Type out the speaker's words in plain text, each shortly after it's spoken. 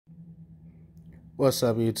What's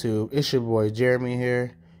up, YouTube? It's your boy Jeremy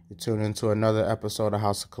here. You're tuning into another episode of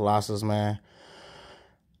House of Kollasus, man.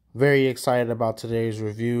 Very excited about today's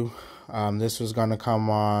review. This was going to come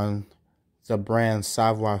on the brand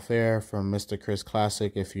SAVOIR FAIRE from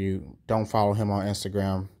Mr.ChrissClassic. If you don't follow him on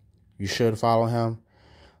Instagram, you should follow him.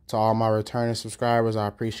 To all my returning subscribers, I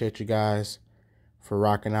appreciate you guys for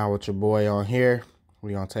rocking out with your boy on here.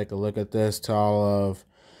 We're going to take a look at this. To all of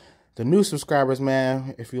the new subscribers,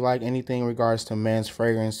 man, if you like anything in regards to men's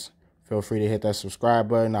fragrance, feel free to hit that subscribe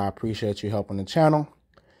button. I appreciate you helping the channel.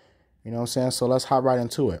 You know what I'm saying? So let's hop right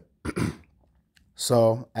into it.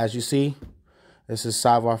 So, as you see, this is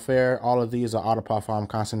Savoir Faire. All of these are eau de parfum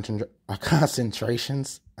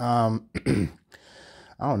concentrations. I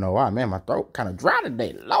don't know why, man. My throat kind of dry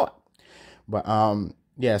today, Lord. But,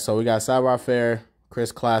 yeah, so we got Savoir Faire,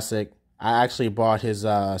 ChrisClassic. I actually bought his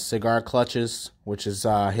cigar clutches, which is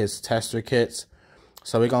his tester kits.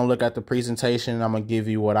 So we're going to look at the presentation. I'm going to give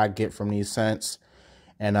you what I get from these scents.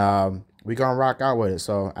 And we're going to rock out with it.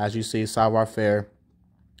 So as you see, Savoir Faire,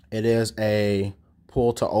 it is a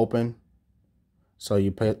pull to open. So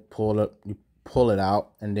you pull it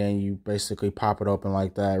out, and then you basically pop it open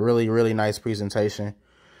like that. Really, really nice presentation.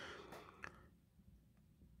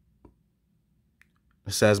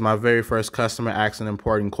 It says, my very first customer asked an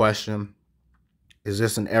important question. Is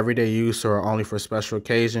this an everyday use or only for special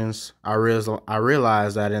occasions? I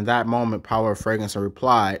realized that in that moment, Power of Fragrance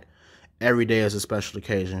replied, every day is a special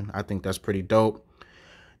occasion. I think that's pretty dope.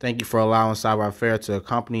 Thank you for allowing Savoir Faire to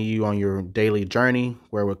accompany you on your daily journey,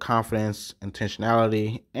 where with confidence,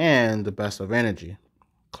 intentionality, and the best of energy.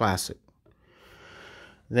 Classic.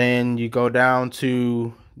 Then you go down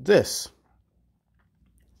to this.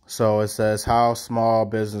 So it says how small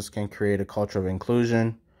business can create a culture of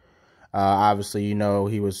inclusion. Obviously, you know,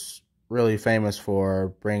 he was really famous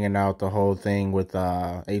for bringing out the whole thing with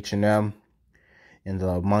H&M and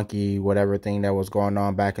the monkey whatever thing that was going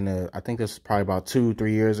on back in the, I think this was probably about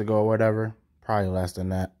 2-3 years ago or whatever. Probably less than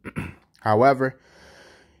that. However,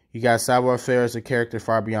 you got Savoir Faire as a character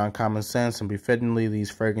far beyond common sense, and befittingly,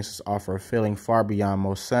 these fragrances offer a feeling far beyond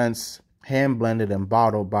most sense. Hand blended and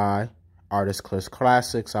bottled by artist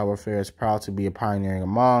ChrisClassic, Savoir Faire is proud to be a pioneering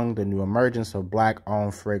among the new emergence of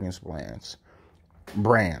Black-owned fragrance brands.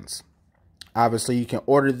 Obviously, you can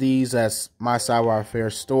order these at my Savoir Faire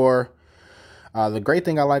store. The great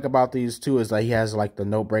thing I like about these, too, is that he has, like, the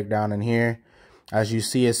note breakdown in here. As you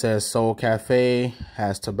see, it says Soul Cafe,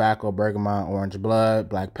 has tobacco, bergamot, orange blood,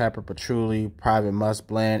 black pepper, patchouli, private musk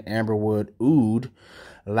blend, amberwood, oud,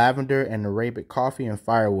 lavender, and Arabic coffee and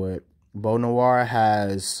firewood. Beau Noir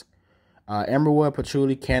has amberwood,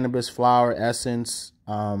 patchouli, cannabis, flower, essence,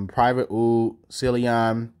 private oud,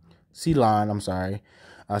 ceylon, cinnamon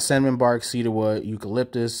bark, cedarwood,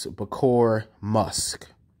 eucalyptus, bakor, musk.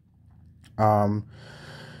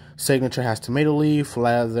 Signature has tomato leaf,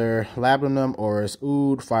 leather, labdanum, orris,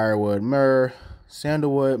 oud, firewood, myrrh,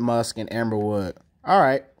 sandalwood, musk, and amberwood. All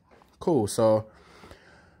right, cool. So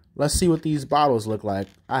let's see what these bottles look like.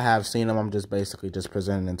 I have seen them. I'm just basically just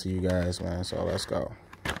presenting them to you guys, man. So let's go.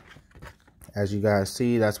 As you guys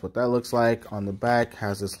see, that's what that looks like. On the back,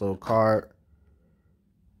 has this little card.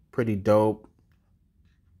 Pretty dope.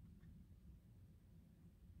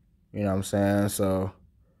 You know what I'm saying? So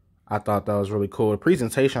I thought that was really cool. The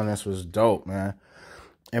presentation on this was dope, man.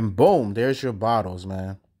 And boom, there's your bottles,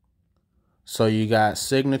 man. So you got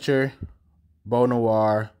Signature, Beau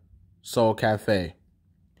Noir, Soul Cafe.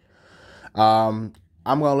 I'm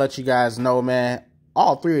going to let you guys know, man,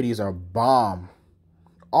 all three of these are bomb.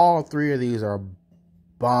 All three of these are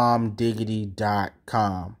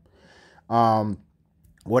bombdiggity.com.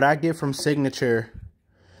 What I get from Signature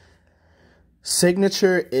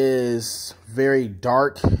is very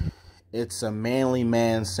dark. It's a manly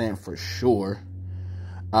man scent for sure.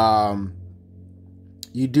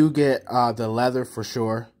 You do get the leather for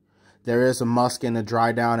sure. There is a musk in the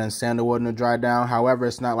dry down and sandalwood in the dry down. However,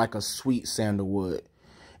 it's not like a sweet sandalwood.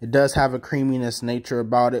 It does have a creaminess nature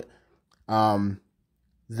about it.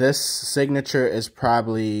 This Signature is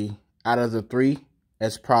probably, out of the three,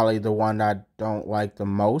 it's probably the one I don't like the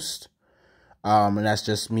most. And that's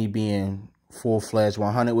just me being full-fledged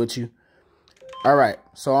 100 with you. All right,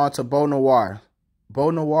 so on to Beau Noir. Beau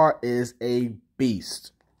Noir is a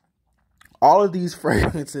beast. All of these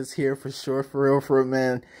fragrances here for sure, for real,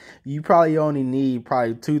 man. You probably only need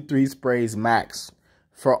probably 2-3 sprays max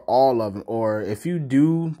for all of them. Or if you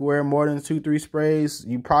do wear more than 2-3 sprays,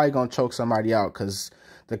 you probably gonna choke somebody out, because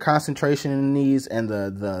the concentration in these and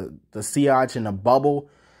the sillage in the bubble,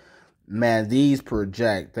 man, these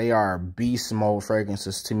project. They are beast mode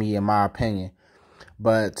fragrances to me, in my opinion.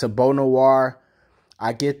 But to Beau Noir,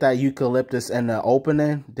 I get that eucalyptus in the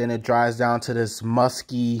opening, then it dries down to this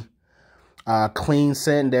musky, clean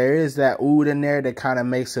scent. There is that oud in there that kind of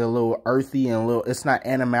makes it a little earthy and a little, it's not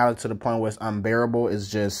animalic to the point where it's unbearable. It's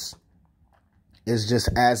just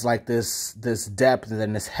adds like this depth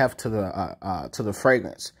and this heft to the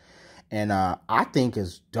fragrance. And I think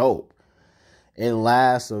it's dope. It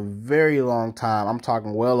lasts a very long time. I'm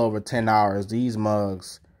talking well over 10 hours. These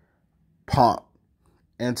mugs pump.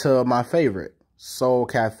 Until my favorite, Soul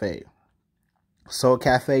Cafe. Soul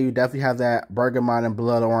Cafe, you definitely have that bergamot and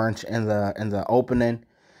blood orange in the opening.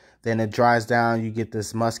 Then it dries down. You get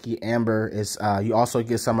this musky amber. You also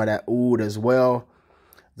get some of that oud as well.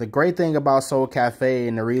 The great thing about Soul Cafe,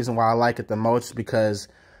 and the reason why I like it the most, is because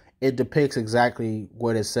it depicts exactly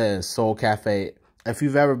what it says, Soul Cafe. If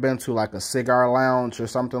you've ever been to like a cigar lounge or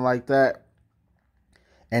something like that,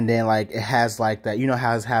 and then like it has like that, you know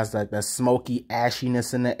how it has like that smoky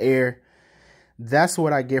ashiness in the air. That's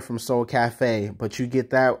what I get from Soul Cafe. But you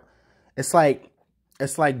get that, it's like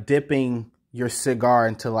dipping your cigar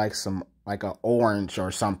into like an orange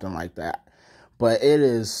or something like that. But it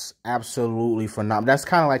is absolutely phenomenal. That's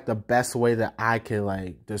kind of like the best way that I could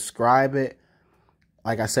like describe it.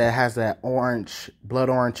 Like I said, it has that orange, blood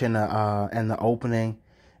orange in the opening,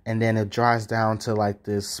 and then it dries down to like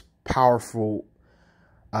this powerful,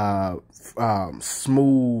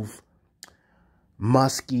 smooth,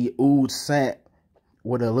 musky oud scent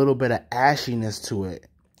with a little bit of ashiness to it.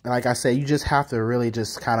 And like I said, you just have to really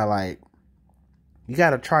just kind of like, you got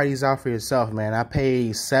to try these out for yourself, man. I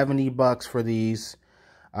paid $70 for these,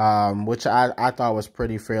 which I thought was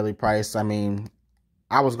pretty fairly priced. I mean,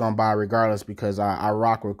 I was going to buy regardless because I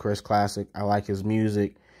rock with ChrisClassic. I like his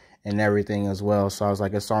music and everything as well. So I was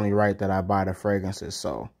like, it's only right that I buy the fragrances.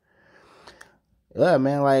 So yeah,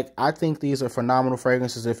 man, like I think these are phenomenal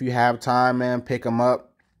fragrances. If you have time, man, pick them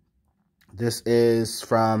up. This is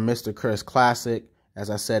from Mr.ChrissClassic. As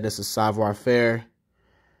I said, this is Savoir Faire.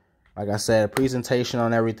 Like I said, presentation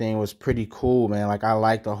on everything was pretty cool, man. Like I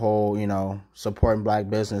like the whole, you know, supporting black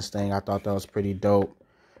business thing. I thought that was pretty dope.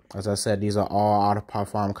 As I said, these are all Eau de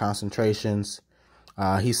Parfum concentrations.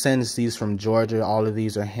 He sends these from Georgia. All of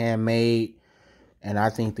these are handmade. And I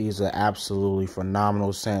think these are absolutely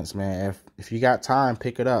phenomenal scents, man. If you got time,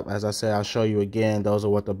 pick it up. As I said, I'll show you again. Those are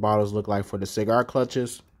what the bottles look like for the cigar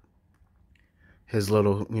clutches. His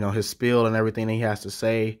little, you know, his spiel and everything that he has to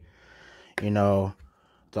say. You know,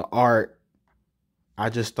 the art. I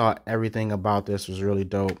just thought everything about this was really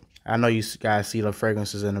dope. I know you guys see the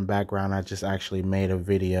fragrances in the background. I just actually made a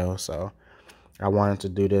video. So I wanted to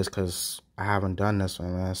do this because I haven't done this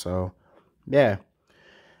one, man. So, yeah.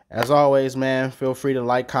 As always, man, feel free to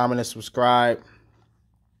like, comment, and subscribe.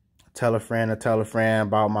 Tell a friend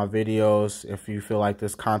about my videos. If you feel like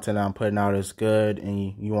this content I'm putting out is good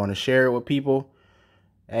and you want to share it with people,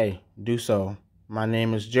 hey, do so. My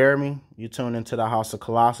name is Jeremy. You tune into the House of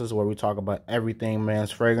Kollasus, where we talk about everything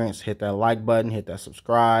men's fragrance. Hit that like button, hit that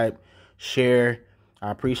subscribe, share.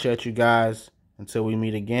 I appreciate you guys. Until we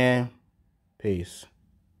meet again, peace.